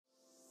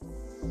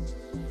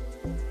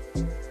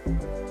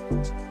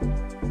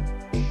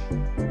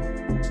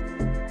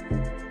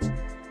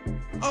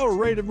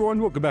Alright everyone,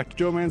 welcome back to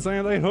Joe Man's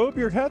Land. I hope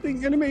you're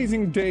having an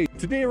amazing day.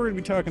 Today we're going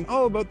to be talking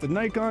all about the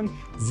Nikon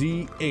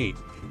Z8.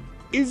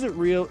 Is it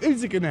real?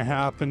 Is it going to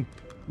happen?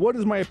 What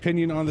is my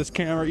opinion on this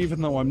camera, even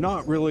though I'm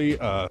not really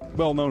a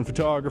well-known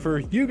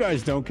photographer? You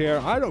guys don't care.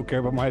 I don't care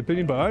about my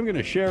opinion, but I'm going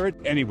to share it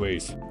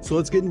anyways. So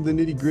let's get into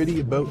the nitty-gritty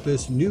about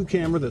this new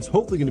camera that's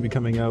hopefully going to be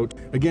coming out.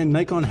 Again,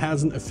 Nikon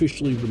hasn't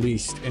officially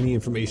released any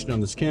information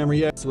on this camera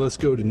yet, so let's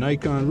go to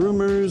Nikon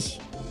Rumors.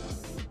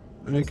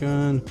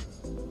 Nikon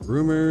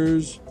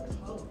Rumors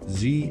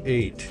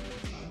Z8.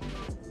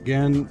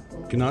 Again,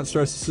 cannot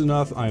stress this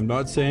enough. I'm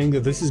not saying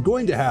that this is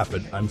going to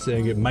happen. I'm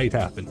saying it might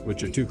happen,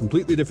 which are two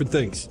completely different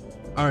things.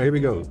 All right, here we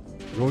go.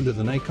 We're going to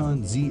the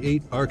Nikon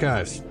Z8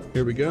 archives.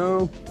 Here we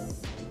go.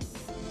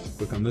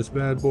 Click on this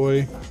bad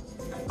boy.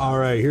 All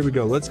right, here we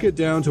go. Let's get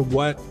down to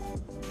what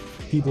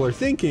people are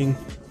thinking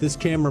this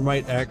camera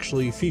might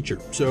actually feature.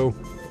 So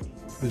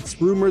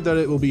it's rumored that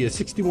it will be a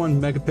 61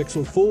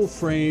 megapixel full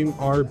frame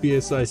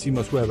RBSI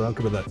CMOS web. I don't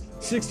care about that.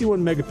 61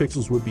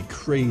 megapixels would be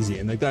crazy,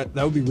 and like that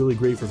would be really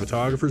great for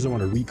photographers that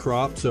want to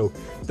recrop. So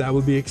that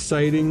would be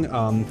exciting.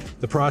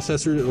 The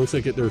processor, it looks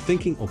like they're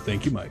thinking. Oh,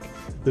 thank you, Mike.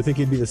 They're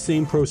thinking it'd be the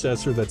same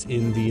processor that's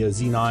in the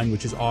Z9,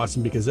 which is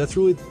awesome because that's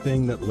really the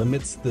thing that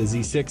limits the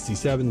Z6,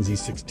 Z7,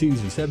 Z6 II,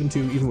 Z7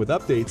 II, even with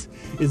updates,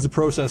 is the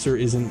processor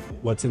isn't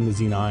what's in the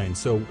Z9.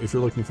 So if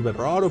you're looking for better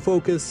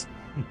autofocus,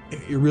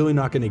 you're really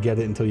not going to get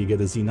it until you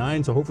get a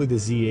Z9, so hopefully the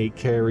Z8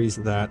 carries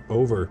that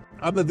over.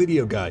 I'm a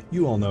video guy,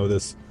 you all know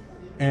this,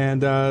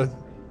 and it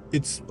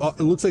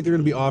looks like they're going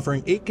to be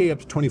offering 8K up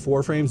to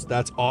 24 frames.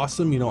 That's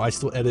awesome. You know, I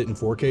still edit in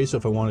 4K, so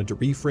if I wanted to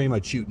reframe,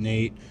 I'd shoot in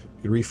 8.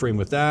 You could reframe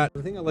with that.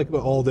 The thing I like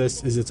about all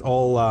this is it's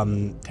all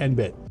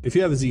 10-bit. If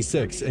you have a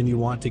Z6 and you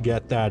want to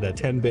get that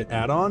 10-bit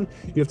add-on,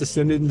 you have to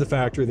send it into the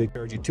factory. They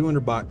charge you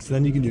 $200.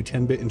 Then you can do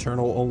 10-bit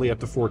internal only up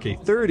to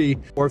 4K 30.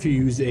 Or if you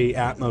use a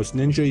Atmos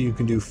Ninja, you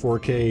can do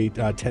 4K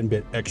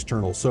 10-bit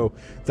external. So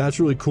that's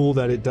really cool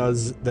that it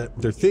does that.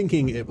 They're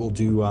thinking it will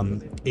do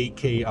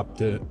 8K up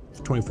to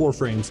 24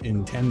 frames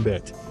in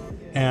 10-bit.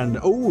 And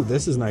oh,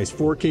 this is nice,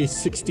 4K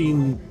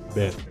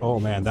 16-bit. Oh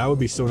man, that would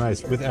be so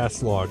nice with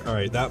S-Log. All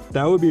right,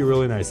 that would be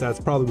really nice. That's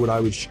probably what I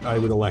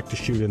would elect to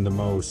shoot in the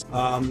most.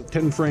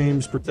 10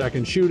 frames per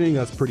second shooting,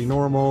 that's pretty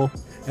normal.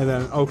 And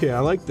then, okay,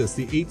 I like this,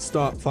 the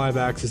 8-stop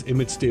 5-axis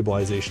image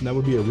stabilization. That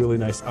would be a really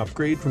nice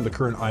upgrade from the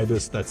current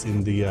IBIS that's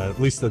in the, at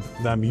least that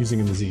I'm using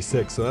in the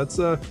Z6. So that's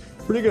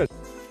pretty good.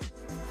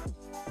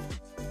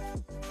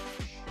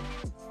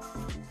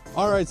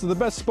 All right, so the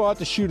best spot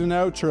to shoot an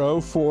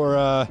outro for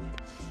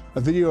a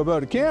video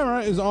about a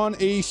camera is on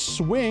a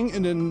swing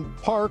and then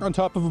park on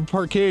top of a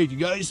parkade. You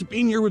guys have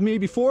been here with me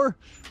before.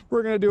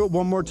 We're gonna do it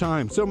one more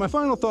time. So my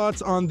final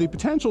thoughts on the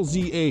potential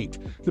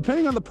Z8.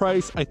 Depending on the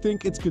price, I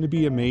think it's gonna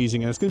be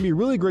amazing, and it's gonna be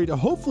really great to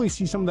hopefully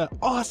see some of that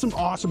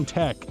awesome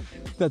tech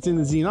that's in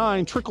the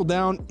Z9 trickle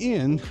down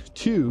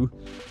into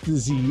the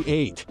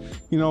Z8.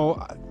 You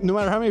know, no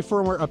matter how many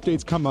firmware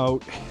updates come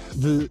out,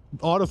 the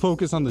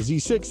autofocus on the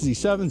Z6,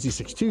 Z7,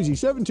 Z6 II,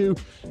 Z7 II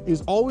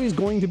is always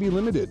going to be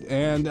limited,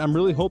 and I'm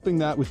really hoping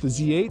that with the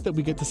Z8 that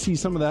we get to see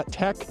some of that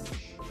tech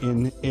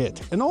in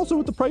it. And also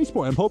with the price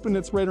point, I'm hoping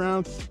it's right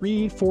around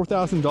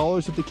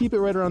 $3,000–$4,000. If they keep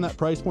it right around that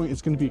price point,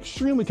 it's going to be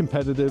extremely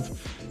competitive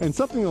and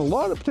something a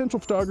lot of potential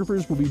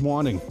photographers will be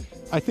wanting.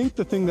 I think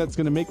the thing that's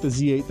going to make the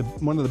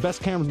Z8 one of the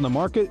best cameras in the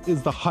market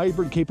is the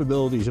hybrid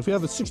capabilities. If you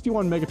have a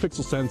 61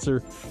 megapixel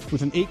sensor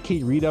with an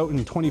 8K readout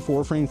and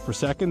 24 frames per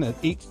second at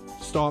 8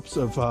 stops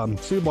of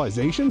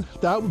stabilization,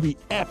 that would be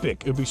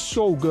epic. It would be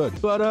so good.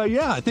 But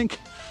yeah, I think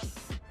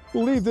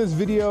we'll leave this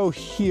video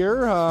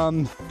here.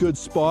 Good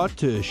spot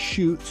to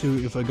shoot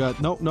to. If I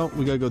got, no,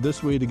 we gotta go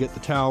this way to get the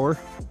tower.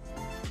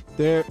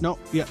 There, no,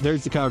 yeah,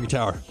 there's the Calgary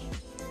Tower.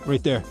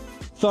 Right there.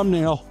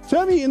 Thumbnail.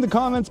 Tell me in the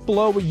comments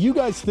below what you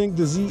guys think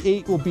the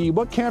Z8 will be.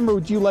 What camera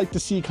would you like to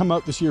see come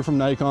out this year from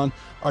Nikon?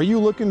 Are you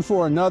looking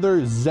for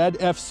another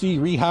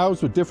ZFC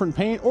rehouse with different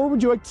paint, or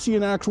would you like to see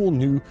an actual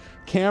new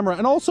camera?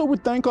 And also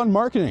with Nikon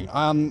marketing,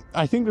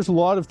 I think there's a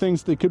lot of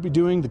things they could be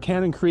doing. The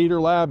Canon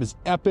Creator Lab is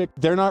epic.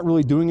 They're not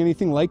really doing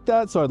anything like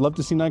that, so I'd love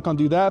to see Nikon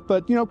do that.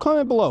 But you know,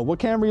 comment below, what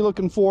camera are you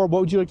looking for?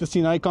 What would you like to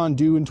see Nikon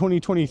do in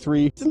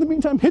 2023? In the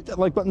meantime, hit that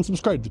like button,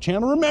 subscribe to the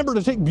channel. Remember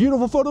to take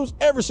beautiful photos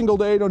every single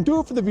day. Don't do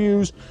it for the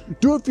views,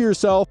 do it for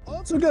yourself.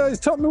 Also guys,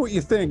 tell me what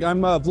you think.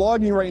 I'm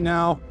vlogging right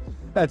now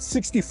at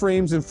 60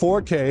 frames in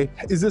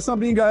 4K. Is this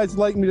something you guys would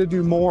like me to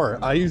do more?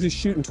 I usually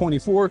shoot in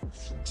 24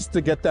 just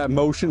to get that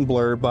motion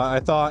blur, but I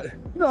thought,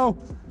 you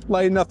know,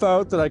 light enough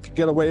out that I could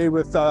get away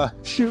with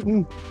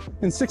shooting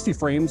in 60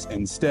 frames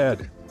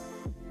instead.